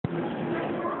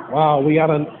Wow,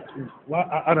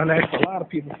 I done asked a lot of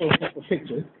people for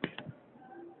pictures.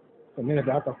 A minute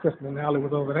ago, I thought Kristen and Allie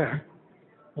was over there.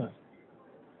 Huh.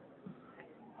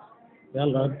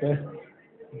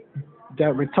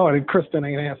 That retarded Kristen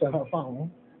ain't answering her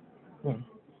phone. Hmm.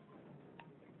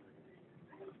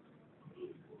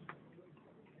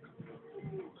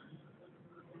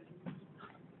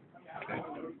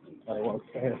 I walk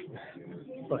fast,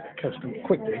 so I can catch them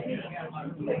quickly.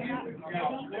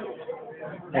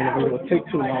 And it will take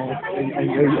too long.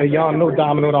 And y'all know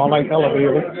Domino don't like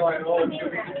elevators.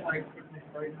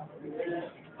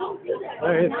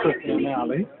 There is Kristen and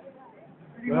Allie.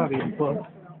 Well, these books.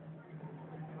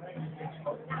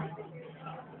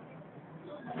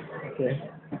 Okay.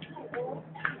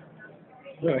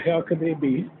 Where the hell could they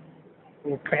be?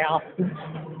 Little pal.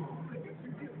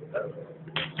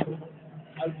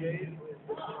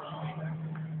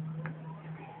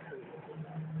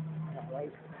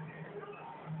 Alright.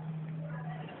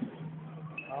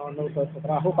 I don't know, but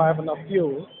I hope I have enough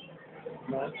fuel.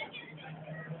 No.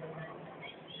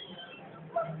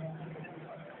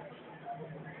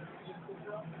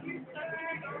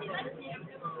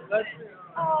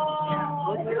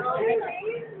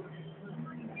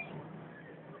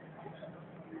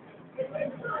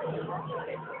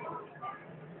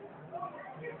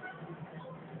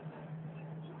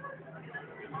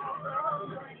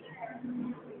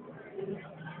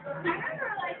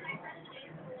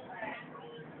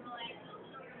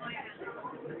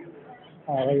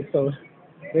 All right, so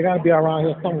they gotta be around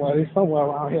here somewhere. They're somewhere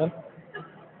around here.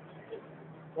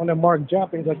 When the Mark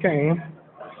Jappinger came,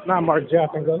 not Mark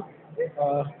Jappinger,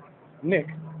 Nick,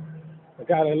 the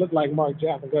guy that looked like Mark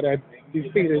Jappinger that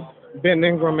defeated Ben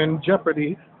Ingram in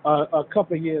Jeopardy a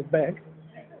couple of years back.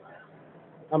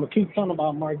 I'm gonna keep talking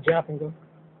about Mark Jappinger.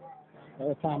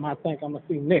 Every time I think I'm gonna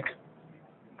see Nick.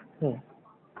 So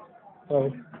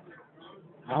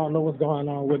I don't know what's going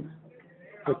on with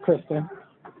Kristen.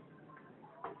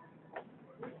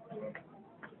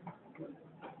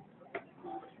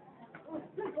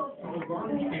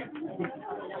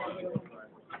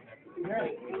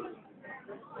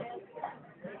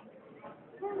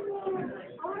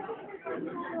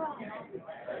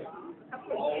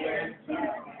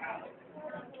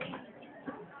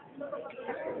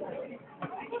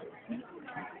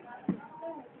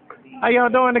 How y'all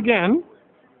doing again?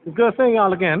 It's good seeing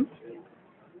y'all again.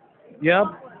 Yep.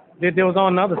 There was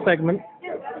on another segment.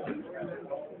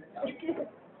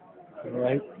 All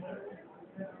right.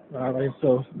 All right,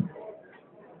 so.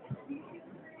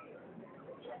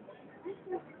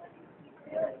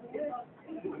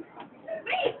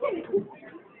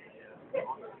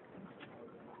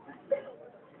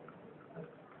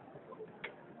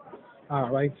 All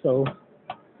right, so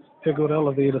here go the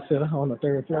elevator sitter on the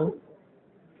third floor.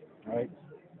 All right.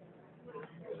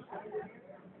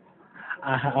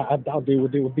 I doubt they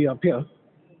would be up here.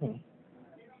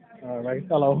 All right,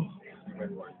 hello.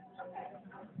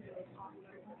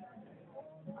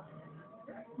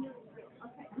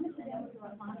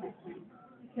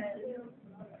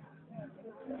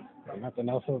 Nothing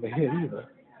else over here either.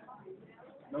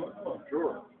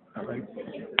 All right.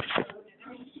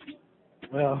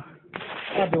 Well,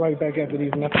 I'll be right back after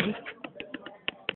these messages.